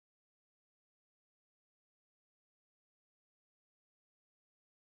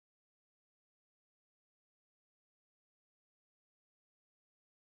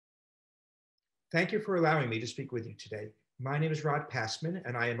Thank you for allowing me to speak with you today. My name is Rod Passman,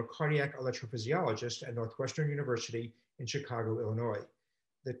 and I am a cardiac electrophysiologist at Northwestern University in Chicago, Illinois.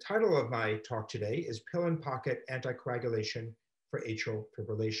 The title of my talk today is Pill-in-Pocket Anticoagulation for Atrial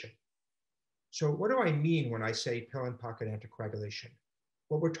Fibrillation. So what do I mean when I say pill-in-pocket anticoagulation?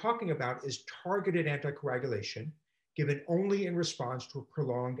 What we're talking about is targeted anticoagulation given only in response to a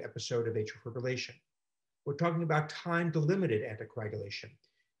prolonged episode of atrial fibrillation. We're talking about time-delimited anticoagulation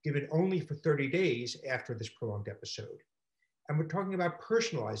given only for 30 days after this prolonged episode. And we're talking about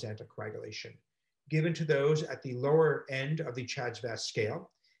personalized anticoagulation, given to those at the lower end of the CHA2DS2-VASc scale,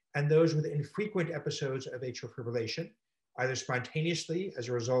 and those with infrequent episodes of atrial fibrillation, either spontaneously as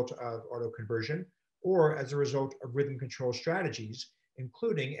a result of autoconversion or as a result of rhythm control strategies,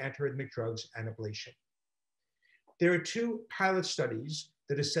 including antiarrhythmic drugs and ablation. There are two pilot studies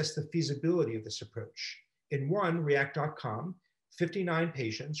that assess the feasibility of this approach. In one, React.com, 59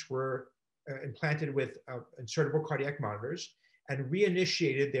 patients were implanted with insertable cardiac monitors and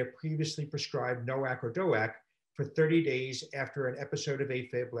reinitiated their previously prescribed NOAC or DOAC for 30 days after an episode of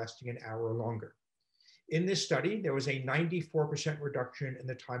AFib lasting an hour or longer. In this study, there was a 94% reduction in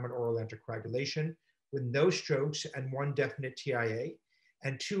the time on oral anticoagulation with no strokes and one definite TIA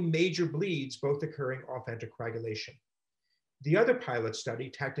and two major bleeds, both occurring off anticoagulation. The other pilot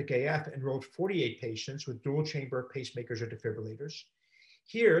study, TACTIF-AF, enrolled 48 patients with dual chamber pacemakers or defibrillators.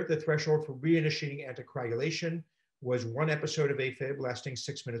 Here, the threshold for reinitiating anticoagulation was one episode of AFib lasting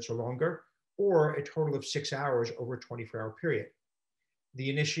 6 minutes or longer, or a total of 6 hours over a 24-hour period. The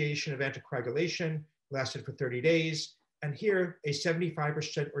initiation of anticoagulation lasted for 30 days, and here a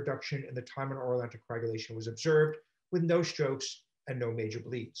 75% reduction in the time on oral anticoagulation was observed with no strokes and no major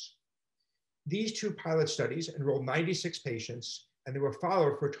bleeds. These two pilot studies enrolled 96 patients, and they were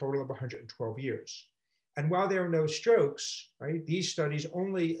followed for a total of 112 years. And while there are no strokes, right, these studies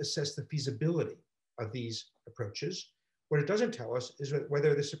only assess the feasibility of these approaches. What it doesn't tell us is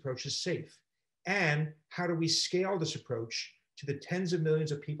whether this approach is safe, and how do we scale this approach to the tens of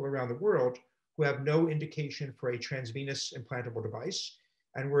millions of people around the world who have no indication for a transvenous implantable device,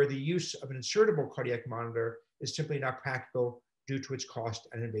 and where the use of an insertable cardiac monitor is simply not practical due to its cost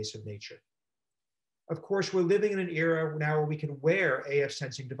and invasive nature. Of course, we're living in an era now where we can wear AF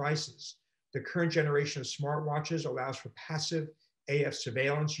sensing devices. The current generation of smartwatches allows for passive AF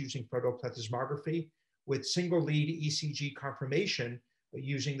surveillance using photoplethysmography with single lead ECG confirmation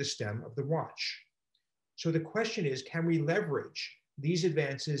using the stem of the watch. So the question is, can we leverage these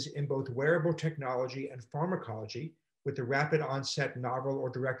advances in both wearable technology and pharmacology with the rapid onset novel or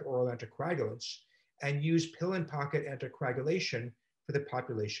direct oral anticoagulants and use pill-in-pocket anticoagulation for the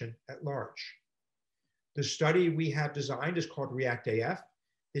population at large? The study we have designed is called React-AF.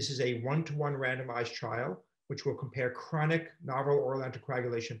 This is a one-to-one randomized trial, which will compare chronic novel oral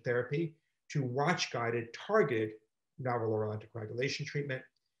anticoagulation therapy to watch-guided targeted novel oral anticoagulation treatment.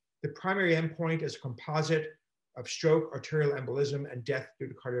 The primary endpoint is a composite of stroke, arterial embolism, and death due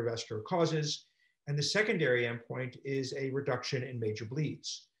to cardiovascular causes. And the secondary endpoint is a reduction in major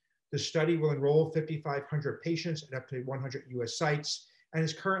bleeds. The study will enroll 5,500 patients at up to 100 US sites and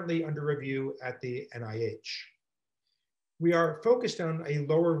is currently under review at the NIH. We are focused on a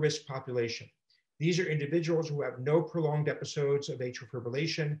lower risk population. These are individuals who have no prolonged episodes of atrial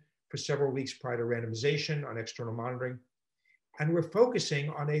fibrillation for several weeks prior to randomization on external monitoring. And we're focusing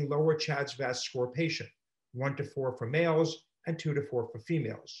on a lower CHA2DS2-VASc score patient, 1 to 4 for males and 2 to 4 for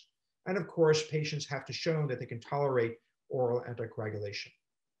females. And of course, patients have to show that they can tolerate oral anticoagulation.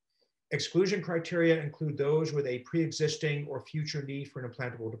 Exclusion criteria include those with a pre-existing or future need for an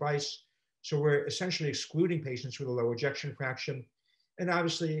implantable device. So we're essentially excluding patients with a low ejection fraction, and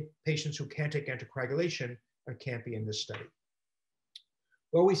obviously patients who can't take anticoagulation can't be in this study.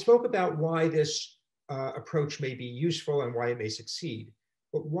 Well, we spoke about why this approach may be useful and why it may succeed,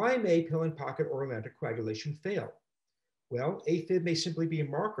 but why may pill-in-pocket oral anticoagulation fail? Well, AFib may simply be a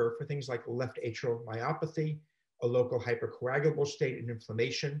marker for things like left atrial myopathy, a local hypercoagulable state and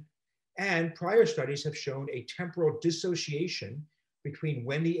inflammation, and prior studies have shown a temporal dissociation between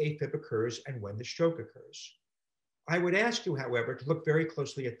when the AFib occurs and when the stroke occurs. I would ask you, however, to look very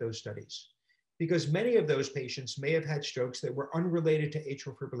closely at those studies, because many of those patients may have had strokes that were unrelated to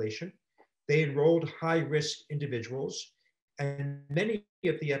atrial fibrillation. They enrolled high-risk individuals, and many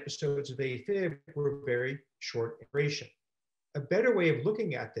of the episodes of AFib were very short duration. A better way of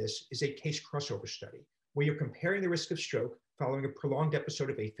looking at this is a case crossover study, where you're comparing the risk of stroke following a prolonged episode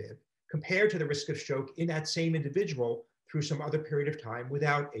of AFib compared to the risk of stroke in that same individual through some other period of time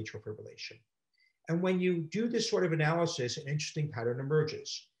without atrial fibrillation. And when you do this sort of analysis, an interesting pattern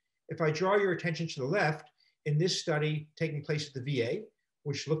emerges. If I draw your attention to the left, in this study taking place at the VA,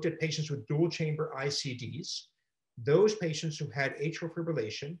 which looked at patients with dual chamber ICDs. Those patients who had atrial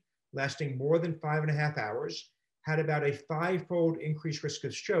fibrillation lasting more than 5.5 hours had about a 5-fold increased risk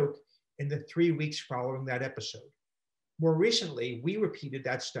of stroke in the 3 weeks following that episode. More recently, we repeated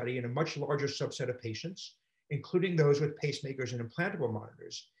that study in a much larger subset of patients, including those with pacemakers and implantable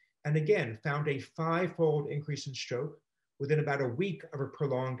monitors, and again found a 5-fold increase in stroke within about a week of a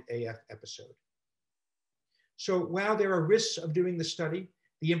prolonged AF episode. So while there are risks of doing the study,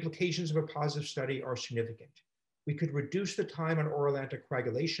 the implications of a positive study are significant. We could reduce the time on oral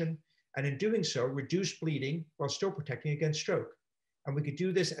anticoagulation, and in doing so, reduce bleeding while still protecting against stroke. And we could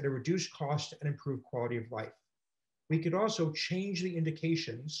do this at a reduced cost and improved quality of life. We could also change the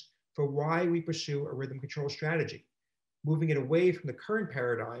indications for why we pursue a rhythm control strategy, moving it away from the current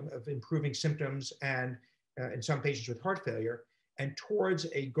paradigm of improving symptoms and in some patients with heart failure, and towards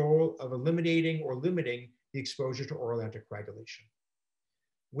a goal of eliminating or limiting the exposure to oral anticoagulation.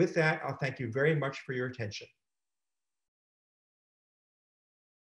 With that, I'll thank you very much for your attention.